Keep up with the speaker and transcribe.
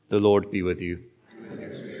The Lord be with you.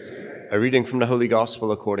 A reading from the Holy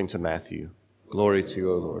Gospel according to Matthew. Glory to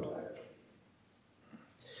you, O Lord.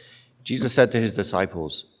 Jesus said to his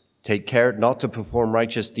disciples, "Take care not to perform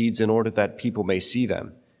righteous deeds in order that people may see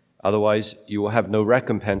them. Otherwise, you will have no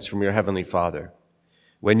recompense from your heavenly Father.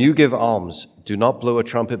 When you give alms, do not blow a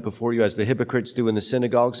trumpet before you as the hypocrites do in the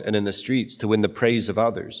synagogues and in the streets to win the praise of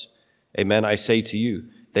others. Amen, I say to you,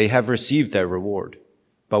 they have received their reward.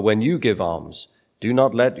 But when you give alms, do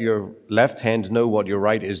not let your left hand know what your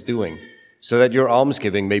right is doing, so that your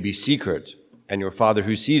almsgiving may be secret, and your Father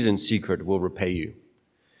who sees in secret will repay you.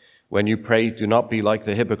 When you pray, do not be like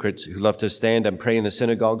the hypocrites who love to stand and pray in the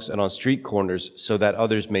synagogues and on street corners so that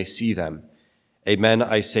others may see them. Amen,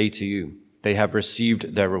 I say to you, they have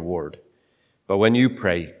received their reward. But when you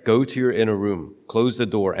pray, go to your inner room, close the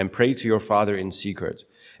door, and pray to your Father in secret,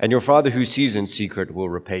 and your Father who sees in secret will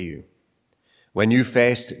repay you. When you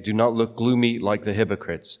fast, do not look gloomy like the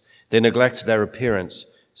hypocrites. They neglect their appearance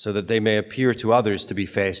so that they may appear to others to be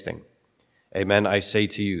fasting. Amen, I say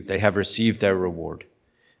to you, they have received their reward.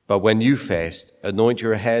 But when you fast, anoint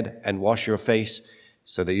your head and wash your face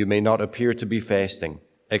so that you may not appear to be fasting,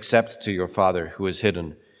 except to your Father who is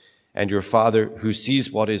hidden. And your Father who sees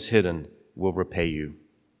what is hidden will repay you."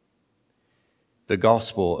 The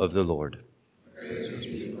Gospel of the Lord. Praise to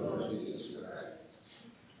you, Lord Jesus Christ.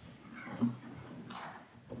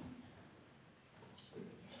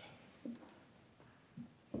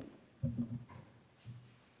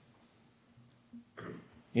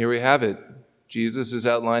 Here we have it. Jesus is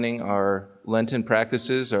outlining our Lenten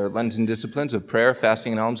practices, our Lenten disciplines of prayer,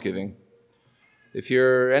 fasting, and almsgiving. If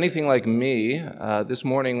you're anything like me, this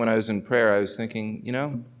morning when I was in prayer, I was thinking,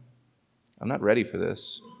 I'm not ready for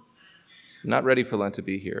this. I'm not ready for Lent to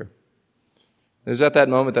be here. It was at that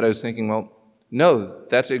moment that I was thinking, well, no,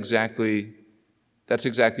 that's exactly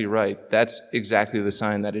right. That's exactly the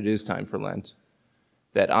sign that it is time for Lent.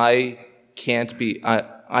 That I can't be,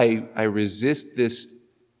 I resist this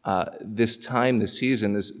time, this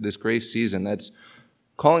season, this grace season that's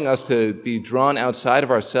calling us to be drawn outside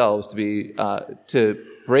of ourselves, to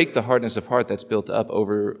break the hardness of heart that's built up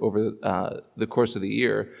over the course of the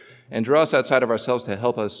year, and draw us outside of ourselves to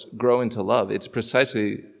help us grow into love. It's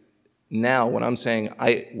precisely now when I'm saying,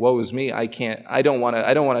 woe is me, I don't want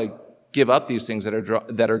to give up these things that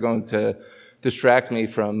are going to distract me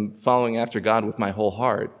from following after God with my whole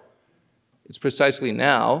heart. It's precisely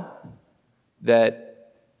now that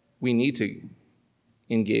we need to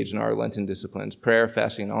engage in our Lenten disciplines, prayer,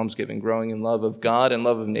 fasting, and almsgiving, growing in love of God and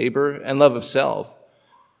love of neighbor and love of self.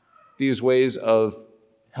 These ways of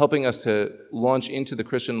helping us to launch into the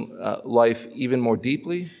Christian life even more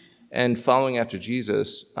deeply and following after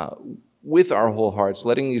Jesus with our whole hearts,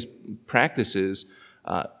 letting these practices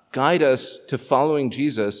guide us to following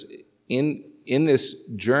Jesus in this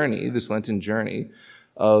journey, this Lenten journey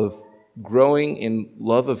of growing in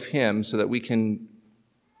love of Him so that we can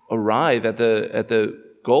arrive at the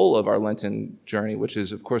goal of our Lenten journey, which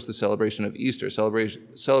is, of course, the celebration of Easter,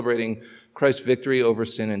 celebrating Christ's victory over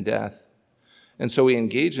sin and death. And so we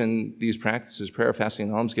engage in these practices, prayer, fasting,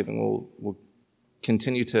 and almsgiving. We'll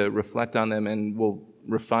continue to reflect on them, and we'll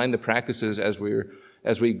refine the practices as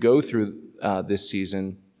we go through this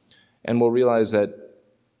season. And we'll realize that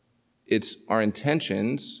it's our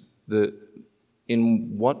intentions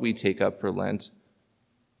in what we take up for Lent,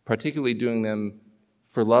 particularly doing them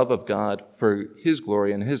for love of God, for His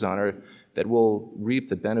glory and His honor, that we'll reap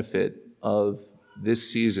the benefit of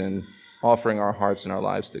this season, offering our hearts and our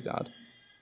lives to God.